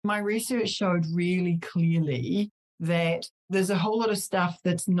My research showed really clearly that there's a whole lot of stuff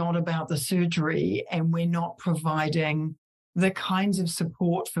that's not about the surgery, and we're not providing the kinds of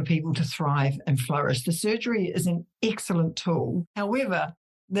support for people to thrive and flourish. The surgery is an excellent tool. However,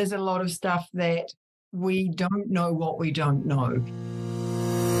 there's a lot of stuff that we don't know what we don't know.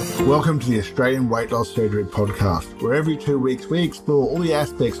 Welcome to the Australian Weight Loss Surgery Podcast, where every 2 weeks we explore all the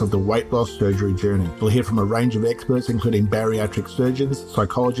aspects of the weight loss surgery journey. We'll hear from a range of experts, including bariatric surgeons,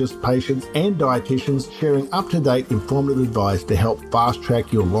 psychologists, patients, and dietitians, sharing up-to-date informative advice to help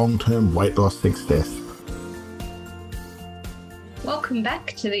fast-track your long-term weight loss success. Welcome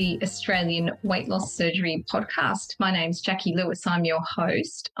back to the Australian Weight Loss Surgery Podcast. My name's Jackie Lewis. I'm your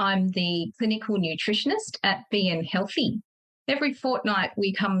host. I'm the clinical nutritionist at BN Healthy. Every fortnight,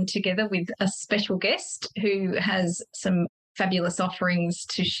 we come together with a special guest who has some fabulous offerings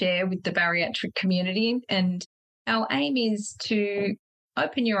to share with the bariatric community. And our aim is to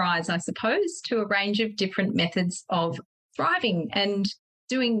open your eyes, I suppose, to a range of different methods of thriving and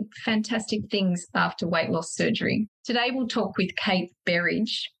doing fantastic things after weight loss surgery. Today, we'll talk with Kate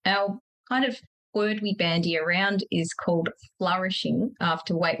Berridge. Our kind of word we bandy around is called flourishing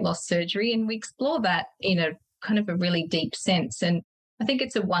after weight loss surgery, and we explore that in a kind of a really deep sense. And I think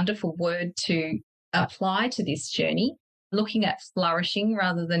it's a wonderful word to apply to this journey, looking at flourishing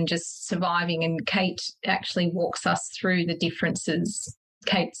rather than just surviving. And Kate actually walks us through the differences.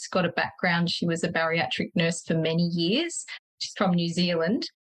 Kate's got a background. She was a bariatric nurse for many years. She's from New Zealand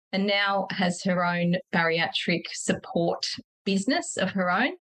and now has her own bariatric support business of her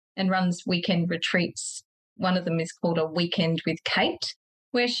own and runs weekend retreats. One of them is called A Weekend with Kate,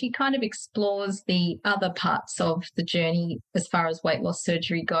 where she kind of explores the other parts of the journey as far as weight loss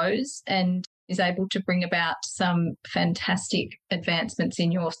surgery goes and is able to bring about some fantastic advancements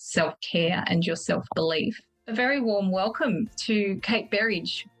in your self-care and your self-belief. A very warm welcome to Kate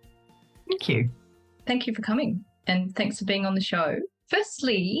Berridge. Thank you. Thank you for coming and thanks for being on the show.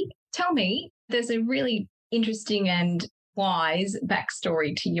 Firstly, tell me, there's a really interesting and wise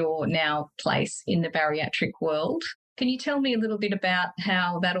backstory to your now place in the bariatric world. Can you tell me a little bit about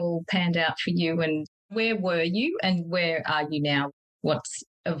how that all panned out for you and where were you and where are you now? What's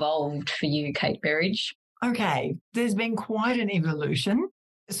evolved for you, Kate Berridge? Okay, there's been quite an evolution.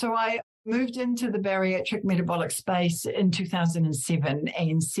 So I moved into the bariatric metabolic space in 2007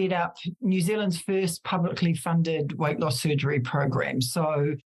 and set up New Zealand's first publicly funded weight loss surgery program.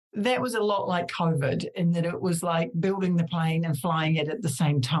 So that was a lot like COVID in that it was like building the plane and flying it at the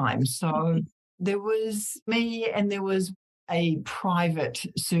same time. So there was me and there was a private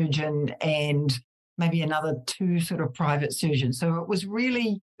surgeon and maybe another two sort of private surgeons. So it was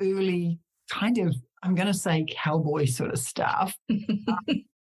really early kind of, I'm going to say cowboy sort of stuff.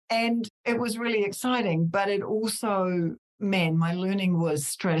 And it was really exciting, but it also, man, my learning was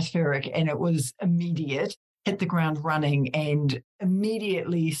stratospheric and it was immediate, hit the ground running, and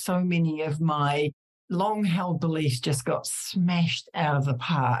immediately so many of my long-held beliefs just got smashed out of the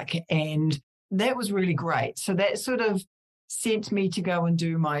park. And that was really great. So that sort of sent me to go and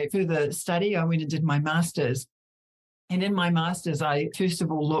do my further study. I went and did my master's. And in my master's, I first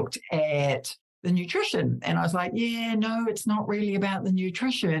of all looked at the nutrition. And I was like, yeah, no, it's not really about the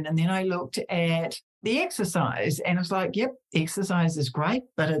nutrition. And then I looked at the exercise and I was like, yep, exercise is great,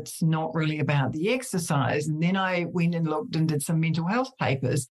 but it's not really about the exercise. And then I went and looked and did some mental health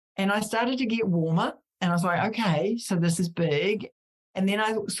papers and I started to get warmer. And I was like, okay, so this is big. And then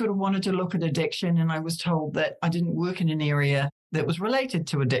I sort of wanted to look at addiction and I was told that I didn't work in an area that was related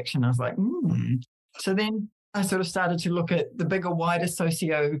to addiction. I was like, So then I sort of started to look at the bigger, wider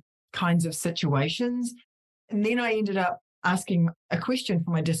socio kinds of situations. And then I ended up asking a question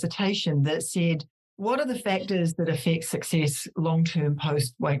for my dissertation that said, what are the factors that affect success long-term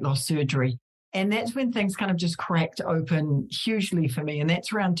post-weight loss surgery? And that's when things kind of just cracked open hugely for me. And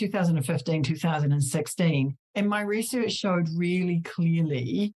that's around 2015, 2016. And my research showed really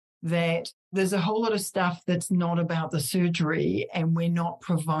clearly that there's a whole lot of stuff that's not about the surgery, and we're not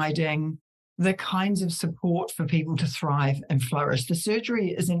providing the kinds of support for people to thrive and flourish. The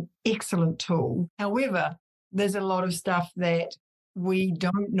surgery is an excellent tool. However, there's a lot of stuff that we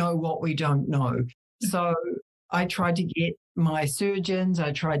don't know what we don't know. So I tried to get my surgeons,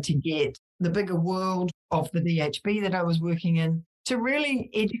 I tried to get the bigger world of the DHB that I was working in to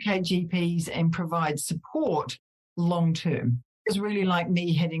really educate GPs and provide support long-term. It was really like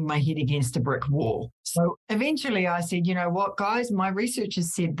me hitting my head against a brick wall. So eventually I said, you know what, guys, my research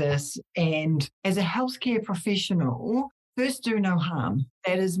has said this, and as a healthcare professional, first do no harm.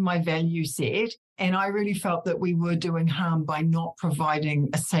 That is my value set. And I really felt that we were doing harm by not providing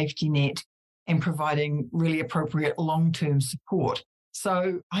a safety net and providing really appropriate long-term support.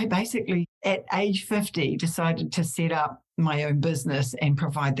 So I basically, at age 50, decided to set up my own business and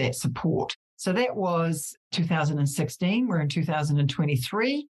provide that support. So that was 2016. We're in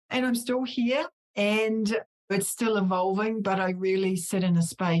 2023, and I'm still here, and it's still evolving, but I really sit in a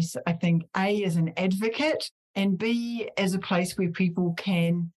space, I think, A, as an advocate, and B, as a place where people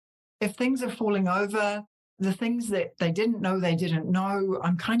can, if things are falling over, the things that they didn't know,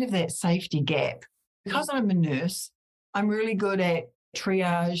 I'm kind of that safety gap. Because I'm a nurse, I'm really good at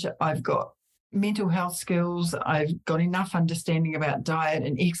triage. I've got mental health skills. I've got enough understanding about diet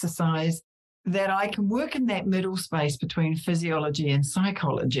and exercise that I can work in that middle space between physiology and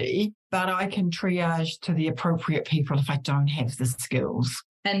psychology, but I can triage to the appropriate people if I don't have the skills.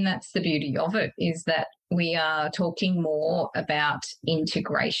 And that's the beauty of it, is that we are talking more about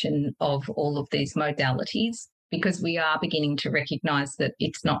integration of all of these modalities, because we are beginning to recognise that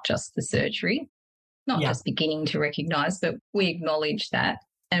it's not just the surgery, not just beginning to recognise, but we acknowledge that.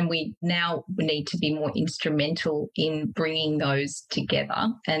 And we now need to be more instrumental in bringing those together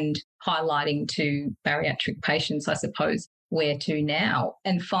and highlighting to bariatric patients, I suppose, where to now.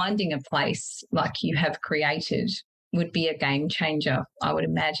 And finding a place like you have created would be a game changer, I would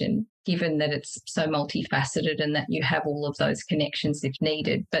imagine, given that it's so multifaceted and that you have all of those connections if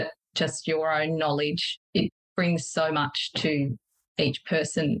needed. But just your own knowledge, it brings so much to each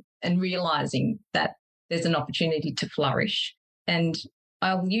person, and realising that there's an opportunity to flourish. And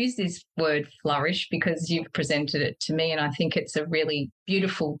I'll use this word flourish because you've presented it to me, and I think it's a really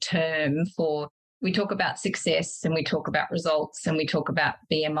beautiful term for, we talk about success and we talk about results and we talk about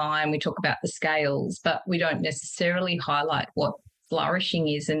BMI and we talk about the scales, but we don't necessarily highlight what flourishing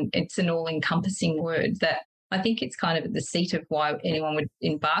is. And it's an all-encompassing word that I think it's kind of at the seat of why anyone would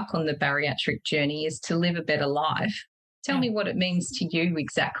embark on the bariatric journey, is to live a better life. Tell me what it means to you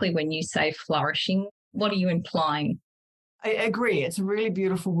exactly when you say flourishing. What are you implying? I agree. It's a really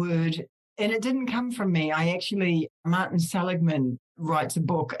beautiful word. And it didn't come from me. Martin Seligman writes a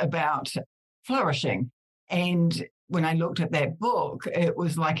book about flourishing. And when I looked at that book, it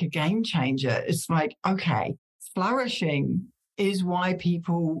was like a game changer. It's like, okay, flourishing is why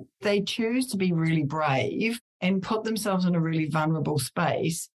people, they choose to be really brave and put themselves in a really vulnerable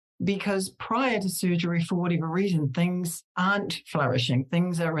space, because prior to surgery, for whatever reason, things aren't flourishing.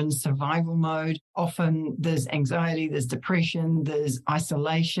 Things are in survival mode. Often there's anxiety, there's depression, there's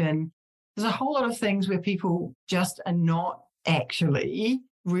isolation. There's a whole lot of things where people just are not actually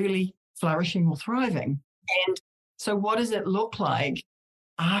really flourishing or thriving. And so what does it look like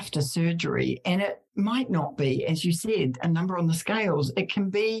after surgery? And it might not be, as you said, a number on the scales. It can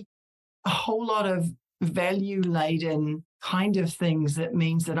be a whole lot of value-laden kind of things that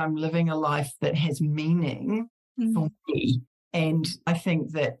means that I'm living a life that has meaning for me. And I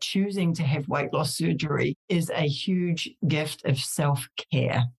think that choosing to have weight loss surgery is a huge gift of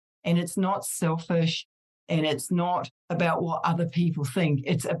self-care. And it's not selfish, and it's not about what other people think.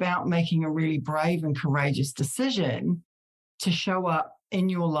 It's about making a really brave and courageous decision to show up in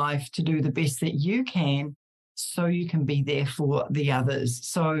your life to do the best that you can so you can be there for the others.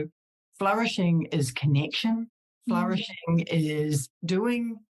 So flourishing is connection. Flourishing is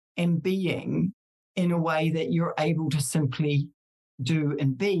doing and being in a way that you're able to simply do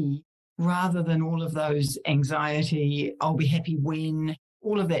and be, rather than all of those anxiety, I'll be happy when,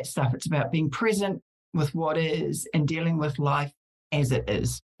 all of that stuff. It's about being present with what is and dealing with life as it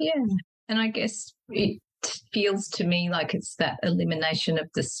is. Yeah. And I guess it feels to me like it's that elimination of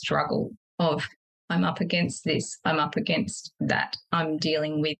the struggle of, I'm up against this, I'm up against that, I'm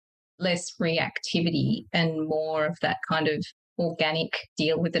dealing with less reactivity and more of that kind of organic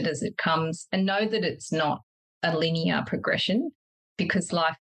deal with it as it comes, and know that it's not a linear progression, because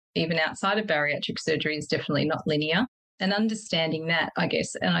life, even outside of bariatric surgery, is definitely not linear. And understanding that, I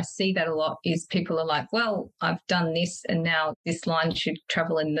guess, and I see that a lot, is people are like, well, I've done this and now this line should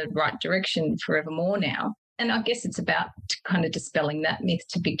travel in the right direction forevermore now. And I guess it's about kind of dispelling that myth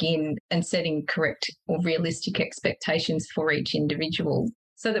to begin, and setting correct or realistic expectations for each individual,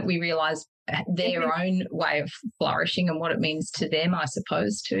 so that we realise their own way of flourishing and what it means to them, I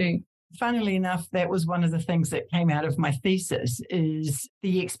suppose, too. Funnily enough, that was one of the things that came out of my thesis, is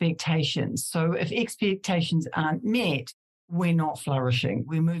the expectations. So if expectations aren't met, we're not flourishing.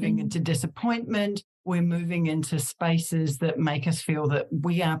 We're moving into disappointment. We're moving into spaces that make us feel that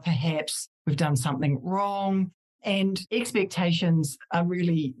we've done something wrong. And expectations are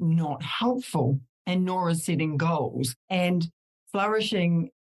really not helpful, and nor is setting goals. And flourishing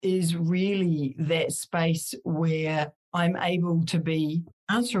is really that space where I'm able to be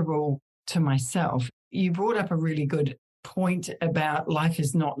answerable to myself. You brought up a really good point about life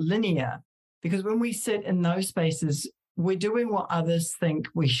is not linear, because when we sit in those spaces, we're doing what others think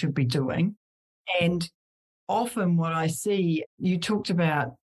we should be doing. And often what I see, you talked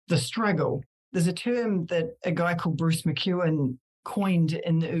about the struggle. There's a term that a guy called Bruce McEwen coined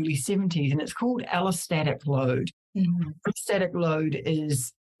in the early 70s, and it's called allostatic load. Mm-hmm. Allostatic load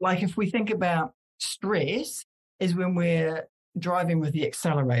is like, if we think about stress, is when we're driving with the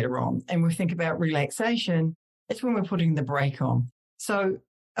accelerator on, and we think about relaxation, it's when we're putting the brake on. So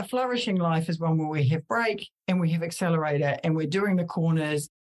a flourishing life is one where we have brake and we have accelerator and we're doing the corners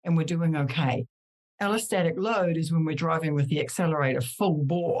and we're doing okay. Allostatic load is when we're driving with the accelerator full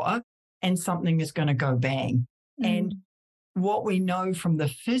bore and something is going to go bang. And what we know from the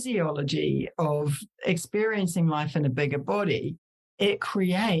physiology of experiencing life in a bigger body, it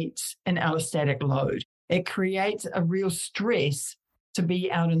creates an allostatic load. It creates a real stress to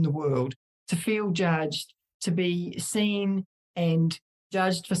be out in the world, to feel judged, to be seen and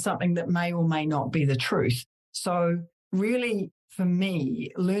judged for something that may or may not be the truth. So really, for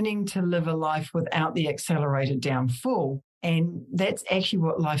me, learning to live a life without the accelerator down full, and that's actually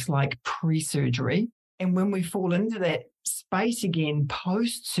what life's like pre-surgery. And when we fall into that space again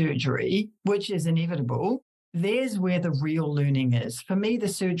post-surgery, which is inevitable, there's where the real learning is. For me, the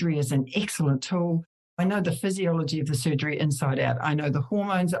surgery is an excellent tool. I know the physiology of the surgery inside out. I know the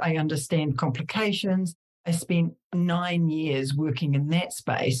hormones. I understand complications. I spent 9 years working in that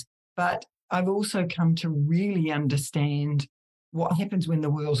space, but I've also come to really understand what happens when the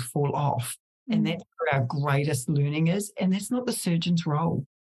wheels fall off. And that's where our greatest learning is. And that's not the surgeon's role.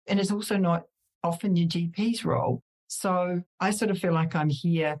 And it's also not often your GP's role. So I sort of feel like I'm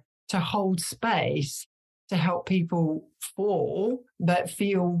here to hold space to help people fall, but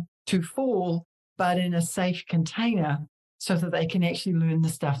feel to fall, but in a safe container so that they can actually learn the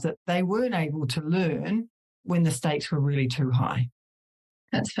stuff that they weren't able to learn when the stakes were really too high.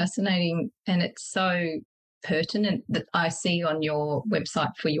 That's fascinating. And it's so pertinent that I see on your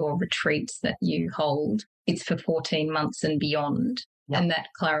website for your retreats that you hold. It's for 14 months and beyond. Yep. And that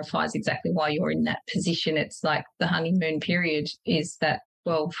clarifies exactly why you're in that position. It's like the honeymoon period is that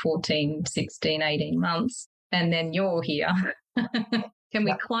 12, 14, 16, 18 months, and then you're here. Can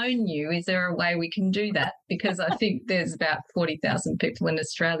we clone you? Is there a way we can do that? Because I think there's about 40,000 people in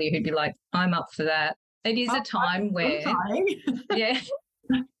Australia who'd be like, I'm up for that. It is a time where,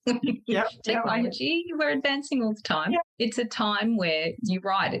 technology, we're advancing all the time. Yep. It's a time where, you're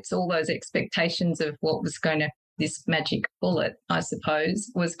right, it's all those expectations of what was going to, this magic bullet, I suppose,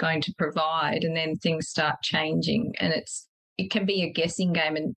 was going to provide, and then things start changing, and it can be a guessing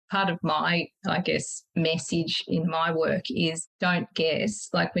game. And part of my, I guess, message in my work is don't guess.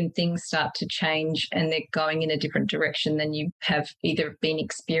 Like when things start to change and they're going in a different direction than you have either been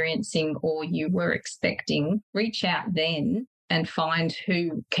experiencing or you were expecting, reach out then and find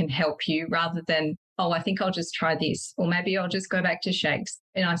who can help you, rather than, oh, I think I'll just try this, or maybe I'll just go back to shakes.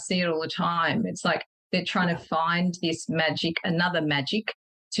 And I see it all the time. It's like they're trying to find this magic, another magic,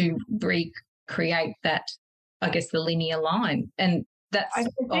 to recreate that, I guess, the linear line. And that's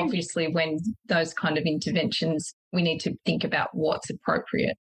obviously when those kind of interventions, we need to think about what's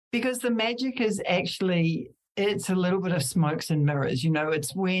appropriate. Because the magic is actually, it's a little bit of smokes and mirrors.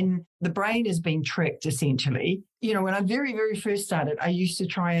 It's when the brain has been tricked, essentially. When I very, very first started, I used to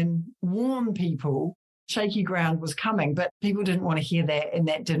try and warn people shaky ground was coming, but people didn't want to hear that, and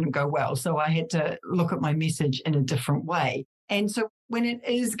that didn't go well. So I had to look at my message in a different way. And so when it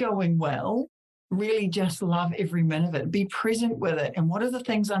is going well, really just love every minute of it. Be present with it. And what are the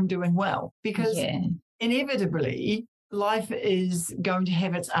things I'm doing well? Because inevitably, life is going to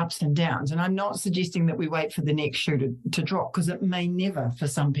have its ups and downs. And I'm not suggesting that we wait for the next shoe to drop, because it may never for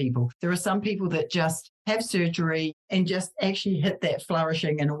some people. There are some people that just have surgery and just actually hit that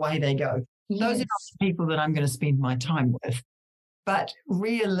flourishing and away they go. Yes. Those are not the people that I'm going to spend my time with. But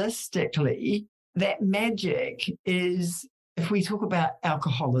realistically, that magic is, if we talk about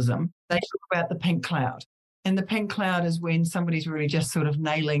alcoholism, they talk about the pink cloud. And the pink cloud is when somebody's really just sort of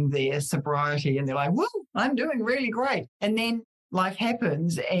nailing their sobriety and they're like, whoa, I'm doing really great. And then life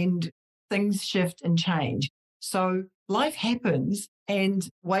happens and things shift and change. So life happens and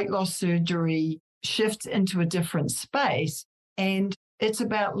weight loss surgery shifts into a different space. And it's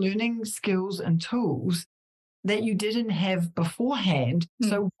about learning skills and tools that you didn't have beforehand.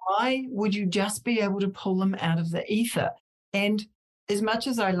 So why would you just be able to pull them out of the ether? And as much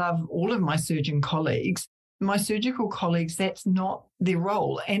as I love all of my surgeon colleagues, my surgical colleagues, that's not their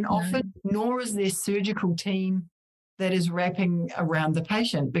role. And often, nor is their surgical team that is wrapping around the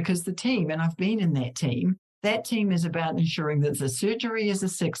patient, because the team, and I've been in that team is about ensuring that the surgery is a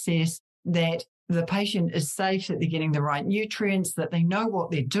success, that the patient is safe, that they're getting the right nutrients, that they know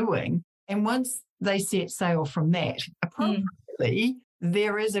what they're doing. And once they set sail from that appropriately,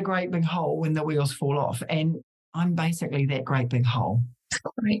 there is a great big hole when the wheels fall off. And I'm basically that great big hole.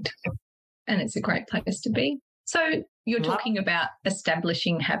 Great. And it's a great place to be. So you're talking about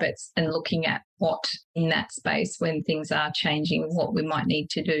establishing habits and looking at what in that space when things are changing, what we might need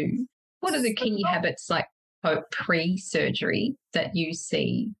to do. What are the key habits like pre-surgery that you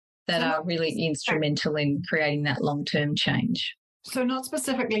see that are really instrumental in creating that long-term change? So not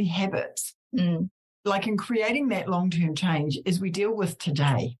specifically habits. Like in creating that long-term change is we deal with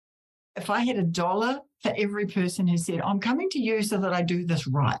today. If I had $1 for every person who said, I'm coming to you so that I do this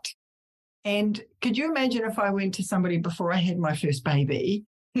right. And could you imagine if I went to somebody before I had my first baby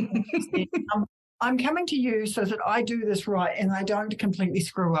and said, I'm coming to you so that I do this right and I don't completely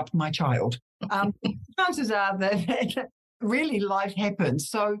screw up my child. Chances are that really life happens.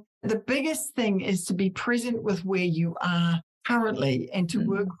 So the biggest thing is to be present with where you are currently and to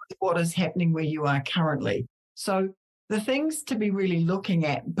work with what is happening where you are currently. So the things to be really looking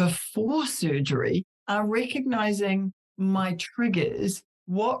at before surgery are recognizing my triggers,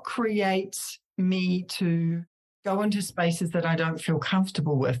 what creates me to go into spaces that I don't feel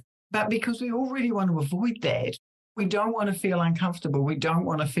comfortable with. But because we already want to avoid that, we don't want to feel uncomfortable, we don't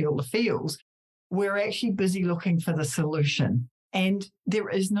want to feel the feels, we're actually busy looking for the solution. And there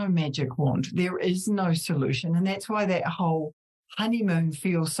is no magic wand. There is no solution. And that's why that whole honeymoon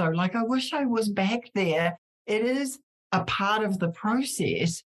feels so like, I wish I was back there. It is a part of the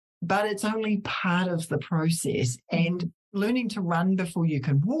process, but it's only part of the process. And learning to run before you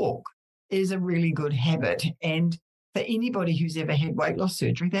can walk is a really good habit. And for anybody who's ever had weight loss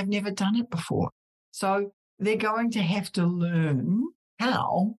surgery, they've never done it before. So they're going to have to learn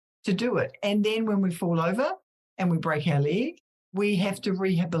how to do it. And then when we fall over and we break our leg, we have to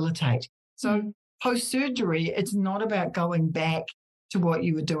rehabilitate. So post-surgery, it's not about going back to what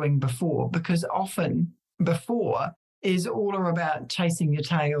you were doing before, because often before is all about chasing your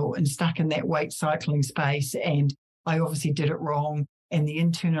tail and stuck in that weight cycling space. And I obviously did it wrong. And the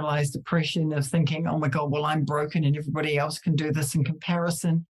internalized depression of thinking, oh my God, well, I'm broken and everybody else can do this in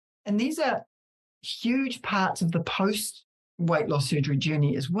comparison. And these are huge parts of the post-weight loss surgery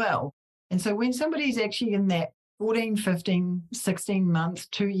journey as well. And so when somebody's actually in that 14, 15, 16-month,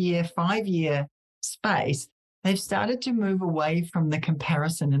 2-year, 5-year space, they've started to move away from the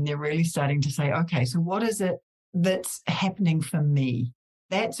comparison and they're really starting to say, okay, so what is it that's happening for me?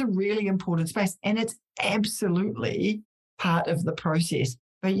 That's a really important space. And it's absolutely part of the process,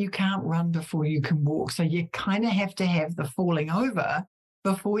 but you can't run before you can walk. So you kind of have to have the falling over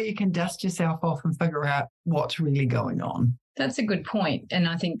before you can dust yourself off and figure out what's really going on. That's a good point. And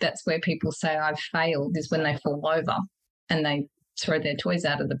I think that's where people say I've failed is when they fall over and they throw their toys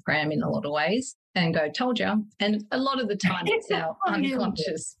out of the pram in a lot of ways and go, told you. And a lot of the time it's our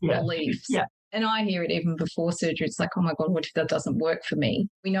unconscious beliefs. Yeah. And I hear it even before surgery. It's like, oh my God, what if that doesn't work for me?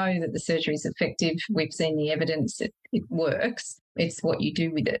 We know that the surgery is effective. We've seen the evidence that it works. It's what you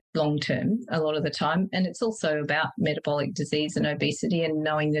do with it long term a lot of the time. And it's also about metabolic disease and obesity and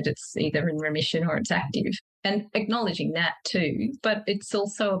knowing that it's either in remission or it's active and acknowledging that too. But it's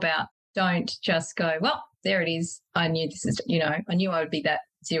also about don't just go, well, there it is. I knew this is, I knew I would be that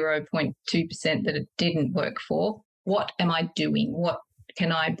 0.2% that it didn't work for. What am I doing? What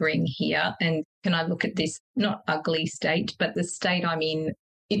can I bring here? And can I look at this not ugly state, but the state I'm in?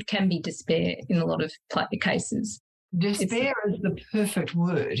 It can be despair in a lot of cases. Despair is the perfect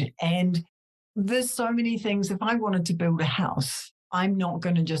word. And there's so many things. If I wanted to build a house, I'm not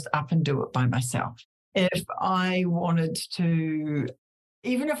going to just up and do it by myself. If I wanted to,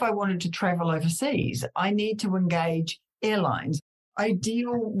 even if I wanted to travel overseas, I need to engage airlines. I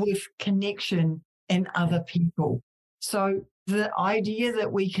deal with connection and other people. So the idea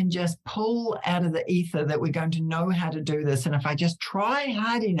that we can just pull out of the ether that we're going to know how to do this, and if I just try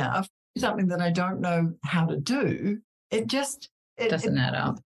hard enough, something that I don't know how to do, it doesn't add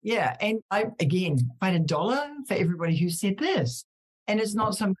up. Yeah. And I had $1 for everybody who said this. And it's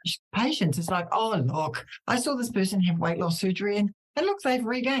not so much patience. It's like, oh, look, I saw this person have weight loss surgery and look, they've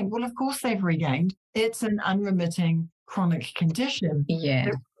regained. Well, of course they've regained. It's an unremitting chronic condition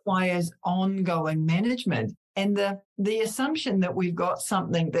that requires ongoing management. And the assumption that we've got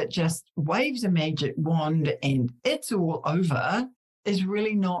something that just waves a magic wand and it's all over is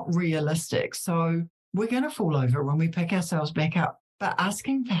really not realistic. So we're going to fall over when we pick ourselves back up. But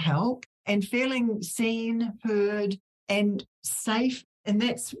asking for help and feeling seen, heard, and safe, and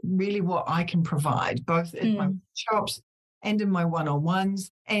that's really what I can provide, both in my workshops and in my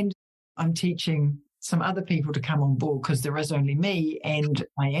one-on-ones. And I'm teaching some other people to come on board because there is only me and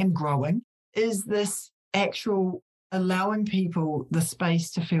I am growing, is this actual allowing people the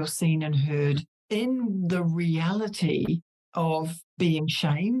space to feel seen and heard in the reality of being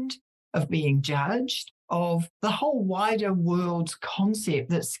shamed, of being judged, of the whole wider world's concept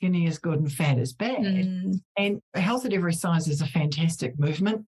that skinny is good and fat is bad. And Health at Every Size is a fantastic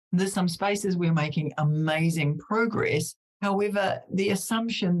movement. There's some spaces we're making amazing progress. However, the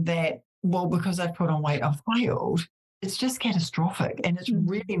assumption that, well, because I've put on weight, I've failed, it's just catastrophic and it's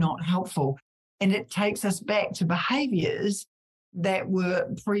really not helpful. And it takes us back to behaviours that were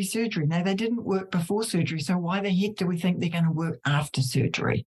pre-surgery. Now, they didn't work before surgery, so why the heck do we think they're going to work after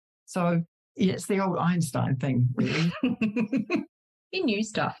surgery? So, yeah, it's the old Einstein thing, really. He knew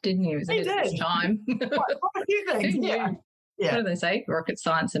stuff, didn't he? He did. At this time. Quite a few things, yeah. What do they say? Rocket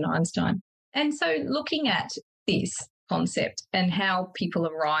science and Einstein. And so looking at this concept and how people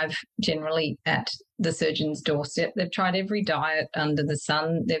arrive generally at the surgeon's doorstep, they've tried every diet under the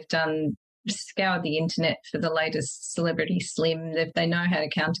sun. They've scoured the internet for the latest Celebrity Slim. They know how to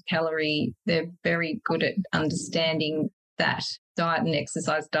count a calorie. They're very good at understanding that diet and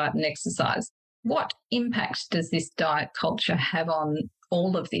exercise. What impact does this diet culture have on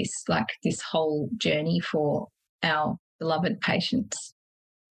all of this, like this whole journey for our beloved patients?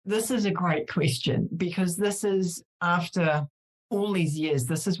 This is a great question because this is, after all these years,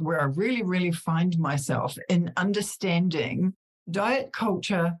 this is where I really, really find myself in understanding diet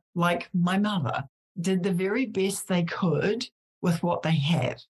culture. Like my mother did the very best they could with what they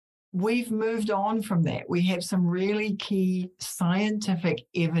have. We've moved on from that. We have some really key scientific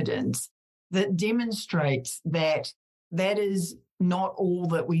evidence that demonstrates that that is not all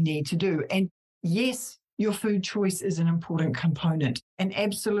that we need to do. And yes, your food choice is an important component. And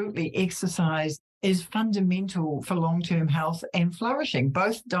absolutely, exercise is fundamental for long-term health and flourishing.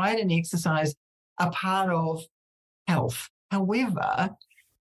 Both diet and exercise are part of health. However,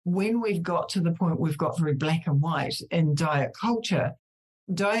 when we've got to the point we've got very black and white in diet culture,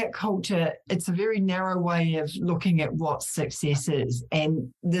 it's a very narrow way of looking at what success is,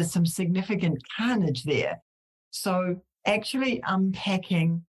 and there's some significant carnage there. So actually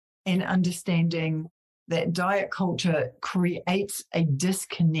unpacking and understanding that diet culture creates a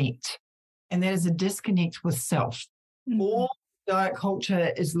disconnect, and that is a disconnect with self. All diet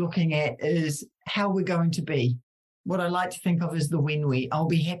culture is looking at is how we're going to be. What I like to think of as the when I'll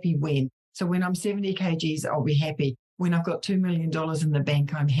be happy when. So when I'm 70 kgs, I'll be happy. When I've got $2 million in the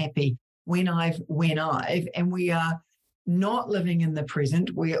bank, I'm happy. When I've, and we are not living in the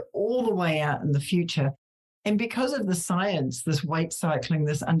present. We're all the way out in the future. And because of the science, this weight cycling,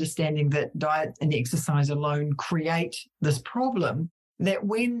 this understanding that diet and exercise alone create this problem, that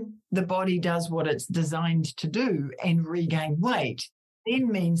when the body does what it's designed to do and regain weight,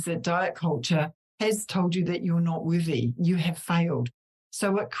 then means that diet culture has told you that you're not worthy, you have failed.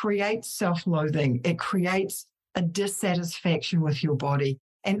 So it creates self-loathing. It creates a dissatisfaction with your body.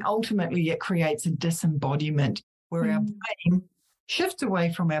 And ultimately, it creates a disembodiment where our brain shifts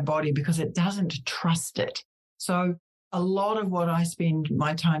away from our body because it doesn't trust it. So a lot of what I spend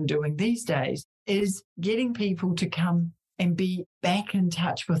my time doing these days is getting people to come and be back in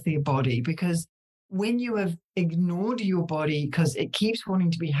touch with their body, because when you have ignored your body because it keeps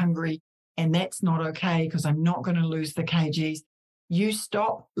wanting to be hungry, and that's not okay because I'm not going to lose the kgs, you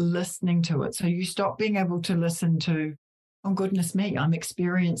stop listening to it. So you stop being able to listen to, oh, goodness me, I'm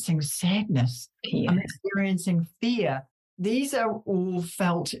experiencing sadness. I'm experiencing fear. These are all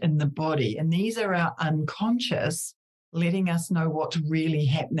felt in the body, and these are our unconscious letting us know what's really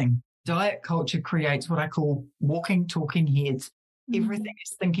happening. Diet culture creates what I call walking, talking heads. Everything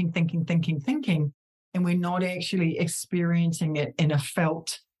is thinking, and we're not actually experiencing it in a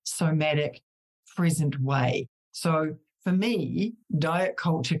felt, somatic, present way. So for me, diet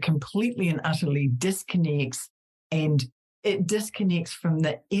culture completely and utterly disconnects, and it disconnects from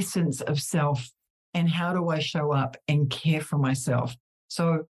the essence of self and how do I show up and care for myself.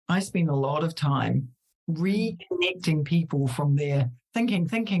 So I spend a lot of time reconnecting people from their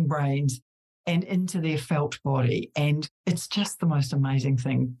thinking brains and into their felt body. And it's just the most amazing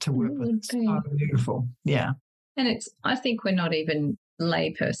thing to work with. It's so beautiful. Yeah. And I think we're not even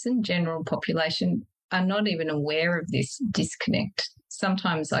layperson, general population are not even aware of this disconnect.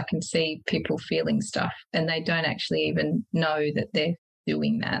 Sometimes I can see people feeling stuff and they don't actually even know that they're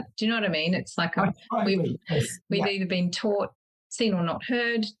doing that. Do you know what I mean? It's like we've either been taught, seen or not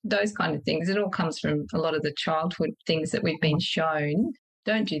heard, those kind of things. It all comes from a lot of the childhood things that we've been shown.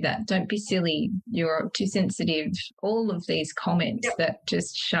 Don't do that. Don't be silly. You're too sensitive. All of these comments that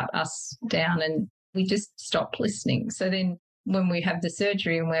just shut us down and we just stop listening. So then when we have the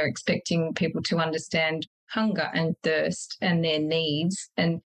surgery and we're expecting people to understand hunger and thirst and their needs,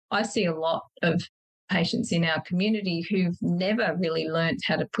 and I see a lot of patients in our community who've never really learnt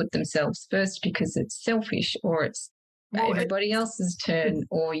how to put themselves first because it's selfish or it's everybody else's turn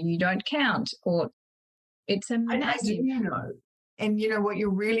or you don't count or it's a massive... And what you're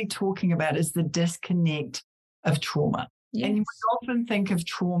really talking about is the disconnect of trauma. Yes. And we often think of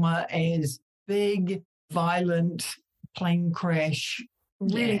trauma as big, violent, plane crash,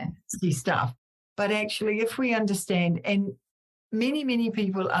 really nasty stuff. But actually, if we understand, and many, many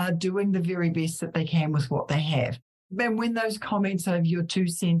people are doing the very best that they can with what they have. And when those comments of you're too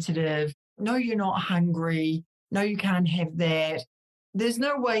sensitive, no, you're not hungry, no, you can't have that, there's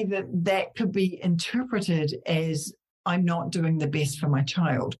no way that that could be interpreted as I'm not doing the best for my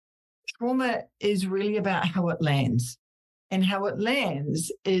child. Trauma is really about how it lands. And how it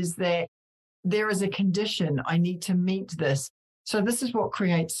lands is that there is a condition, I need to meet this. So this is what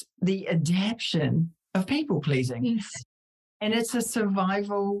creates the adaption of people pleasing. Yes. And it's a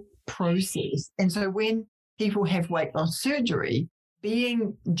survival process. And so when people have weight loss surgery,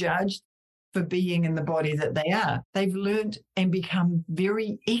 being judged for being in the body that they are, they've learned and become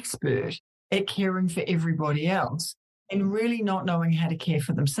very expert at caring for everybody else and really not knowing how to care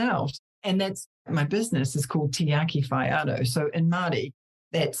for themselves. And that's my business is called Tiaki Whaiaro. So in Māori,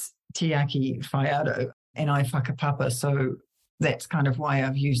 that's Tiaki Whaiaro and I whakapapa. So that's kind of why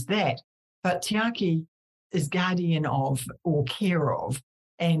I've used that. But Tiaki is guardian of or care of,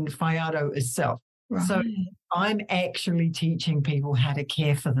 and Whaiaro is self. Right. So I'm actually teaching people how to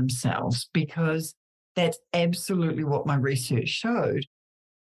care for themselves because that's absolutely what my research showed.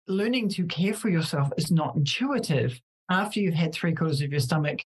 Learning to care for yourself is not intuitive after you've had 3/4 of your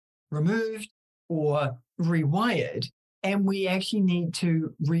stomach removed or rewired. And we actually need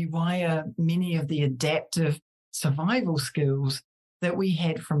to rewire many of the adaptive survival skills that we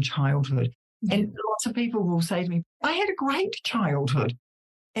had from childhood. Mm-hmm. And lots of people will say to me, I had a great childhood.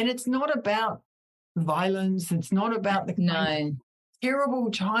 And it's not about violence. It's not about the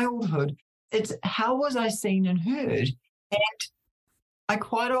terrible childhood. It's how was I seen and heard? And I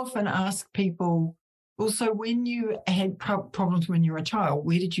quite often ask people, well, so when you had problems when you were a child,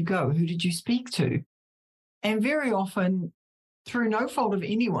 where did you go? Who did you speak to? And very often, through no fault of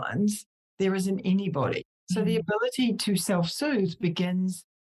anyone's, there isn't anybody. So the ability to self-soothe begins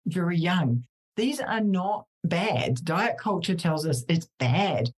very young. These are not bad. Diet culture tells us it's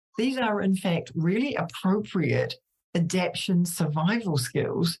bad. These are, in fact, really appropriate adaptation survival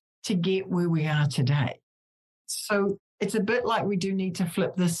skills to get where we are today. So it's a bit like we do need to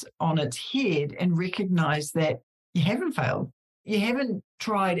flip this on its head and recognize that you haven't failed. You haven't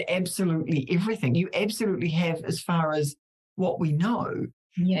tried absolutely everything. You absolutely have as far as what we know.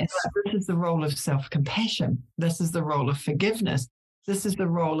 Yes. But this is the role of self-compassion. This is the role of forgiveness. This is the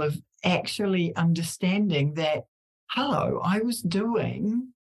role of actually understanding that, hello, I was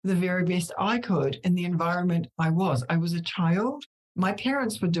doing the very best I could in the environment I was. I was a child. My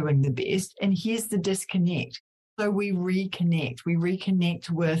parents were doing the best. And here's the disconnect. So we reconnect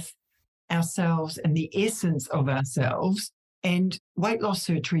with ourselves and the essence of ourselves. And weight loss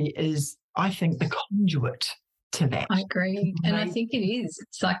surgery is, I think, the conduit to that. I agree. And I think it is.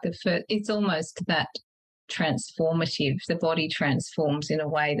 It's like it's almost that transformative. The body transforms in a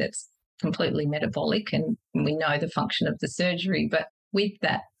way that's completely metabolic, and we know the function of the surgery. But with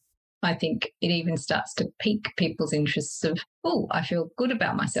that, I think it even starts to pique people's interests of, oh, I feel good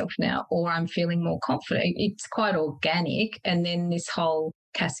about myself now, or I'm feeling more confident. It's quite organic. And then this whole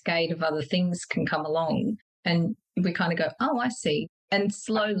cascade of other things can come along and we kind of go, oh, I see. And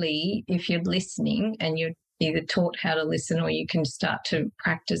slowly, if you're listening and you're either taught how to listen or you can start to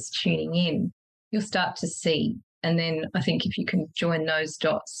practice tuning in, you'll start to see. And then I think if you can join those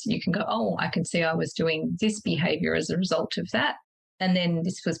dots, you can go, oh, I can see I was doing this behavior as a result of that. And then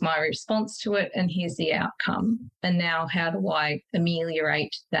this was my response to it, and here's the outcome. And now how do I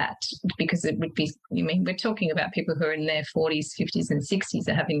ameliorate that? Because it would be, we're talking about people who are in their 40s, 50s and 60s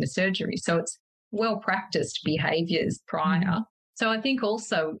are having the surgery. So it's well-practiced behaviours prior. Mm-hmm. So I think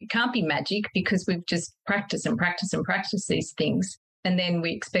also it can't be magic because we've just practiced and practiced and practiced these things. And then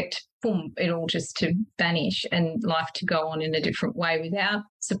we expect, boom, it all just to vanish and life to go on in a different way without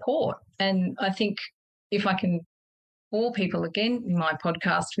support. And I think if I can bore people again in my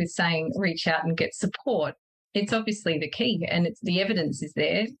podcast with saying reach out and get support, it's obviously the key, and the evidence is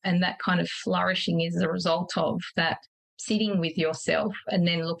there, and that kind of flourishing is a result of that sitting with yourself and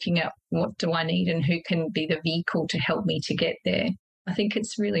then looking at what do I need and who can be the vehicle to help me to get there. I think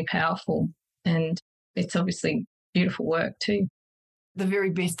it's really powerful, and it's obviously beautiful work too. The very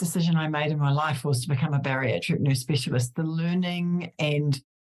best decision I made in my life was to become a bariatric nurse specialist. The learning and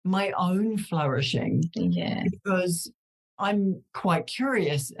my own flourishing, because I'm quite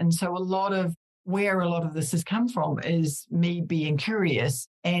curious. And so a lot of where a lot of this has come from is me being curious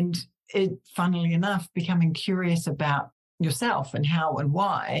and it, funnily enough, becoming curious about yourself and how and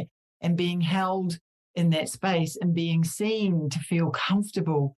why, and being held in that space and being seen to feel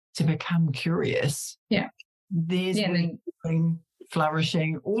comfortable to become curious. Yeah. There's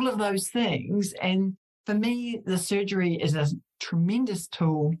flourishing, all of those things. And for me, the surgery is a tremendous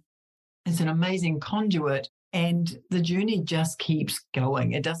tool. It's an amazing conduit. And the journey just keeps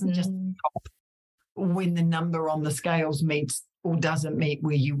going. It doesn't just stop when the number on the scales meets or doesn't meet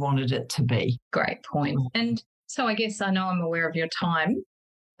where you wanted it to be. Great point. And so I guess I know I'm aware of your time.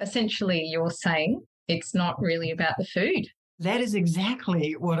 Essentially, you're saying it's not really about the food. That is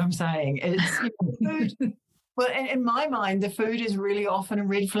exactly what I'm saying. It's food. Well, in my mind, the food is really often a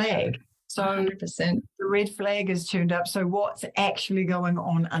red flag. So 100%. The red flag is tuned up. So what's actually going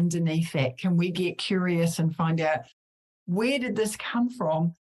on underneath that? Can we get curious and find out where did this come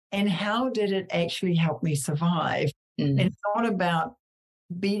from and how did it actually help me survive? It's not about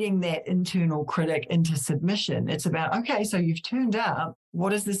beating that internal critic into submission. It's about, okay, so you've turned up.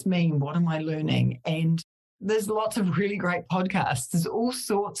 What does this mean? What am I learning? And there's lots of really great podcasts. There's all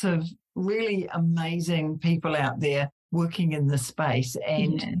sorts of really amazing people out there working in this space.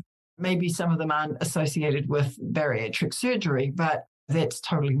 And maybe some of them aren't associated with bariatric surgery, but that's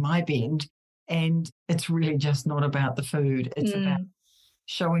totally my bend. And it's really just not about the food. It's about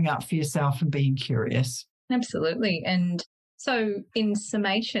showing up for yourself and being curious. Absolutely. And so in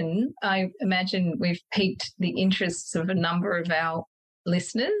summation, I imagine we've piqued the interests of a number of our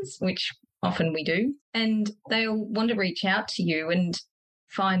listeners, which often we do, and they'll want to reach out to you and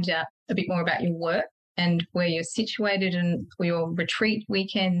find out a bit more about your work and where you're situated and your retreat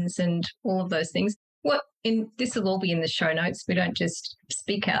weekends and all of those things. This will all be in the show notes. We don't just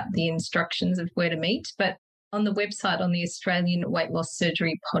speak out the instructions of where to meet, but on the website, on the Australian Weight Loss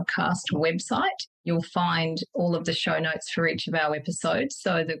Surgery podcast website, you'll find all of the show notes for each of our episodes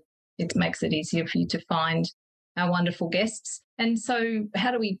so that it makes it easier for you to find our wonderful guests. And so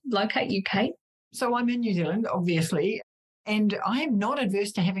how do we locate you, Kate? So I'm in New Zealand, obviously, and I am not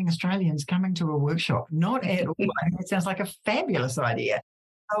adverse to having Australians coming to a workshop, not at all. It sounds like a fabulous idea.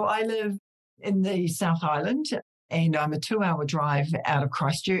 So I live in the South Island and I'm a 2-hour drive out of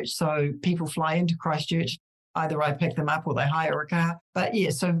Christchurch. So people fly into Christchurch. Either I pick them up or they hire a car. But yeah,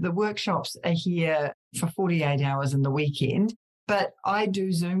 so the workshops are here for 48 hours in the weekend, but I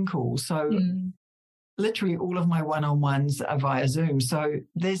do Zoom calls. So literally all of my one-on-ones are via Zoom. So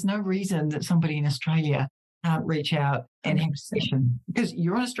there's no reason that somebody in Australia can't reach out and have a session. Because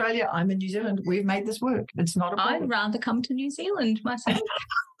you're in Australia, I'm in New Zealand. We've made this work. It's not a problem. I'd rather come to New Zealand myself.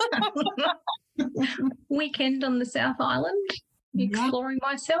 Weekend on the South Island, exploring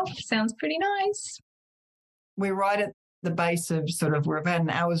myself. Sounds pretty nice. We're right at the base of we're about an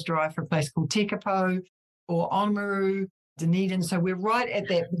hour's drive for a place called Tekapo or Oamaru, Dunedin. So we're right at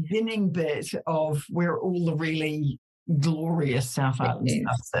that beginning bit of where all the really glorious South Island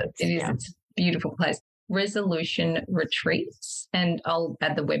stuff sits. It is. It's a beautiful place. Resolution Retreats, and I'll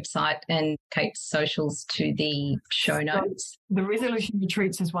add the website and Kate's socials to the show notes. The Resolution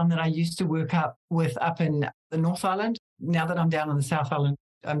Retreats is one that I used to work up in the North Island. Now that I'm down on the South Island,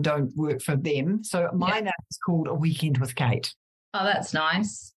 I don't work for them. So my name is called A Weekend with Kate. Oh, that's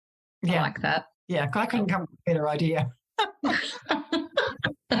nice. I like that. Yeah, I couldn't come up with a better idea.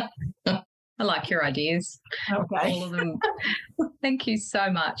 I like your ideas. Okay. All of them. Thank you so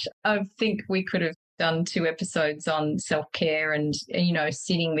much. I think we could have done 2 episodes on self-care and,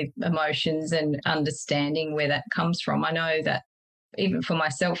 sitting with emotions and understanding where that comes from. I know that even for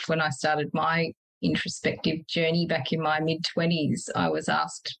myself, when I started my introspective journey back in my mid-20s, I was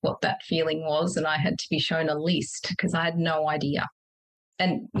asked what that feeling was and I had to be shown a list because I had no idea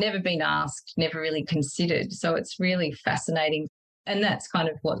and never been asked, never really considered. So it's really fascinating. And that's kind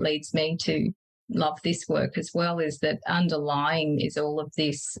of what leads me to love this work as well, is that underlying is all of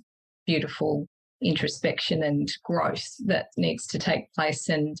this beautiful introspection and growth that needs to take place.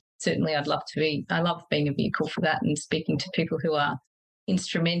 And certainly I love being a vehicle for that and speaking to people who are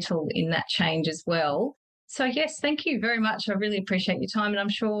instrumental in that change as well. So yes, thank you very much. I really appreciate your time and I'm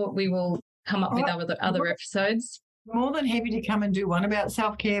sure we will come up with other episodes. More than happy to come and do one about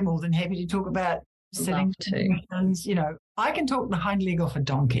self-care, more than happy to talk about sitting positions. I can talk the hind leg off a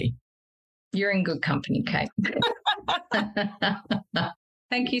donkey. You're in good company, Kate.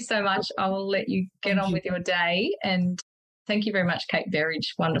 Thank you so much. I will let you get on with your day. And thank you very much, Kate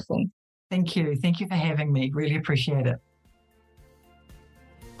Berridge. Wonderful. Thank you. Thank you for having me. Really appreciate it.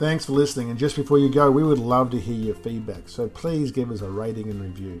 Thanks for listening. And just before you go, we would love to hear your feedback. So please give us a rating and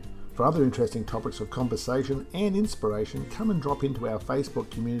review. For other interesting topics of conversation and inspiration, come and drop into our Facebook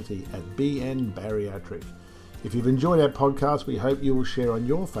community at BN Bariatric. If you've enjoyed our podcast, we hope you will share on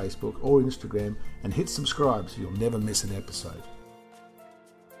your Facebook or Instagram and hit subscribe so you'll never miss an episode.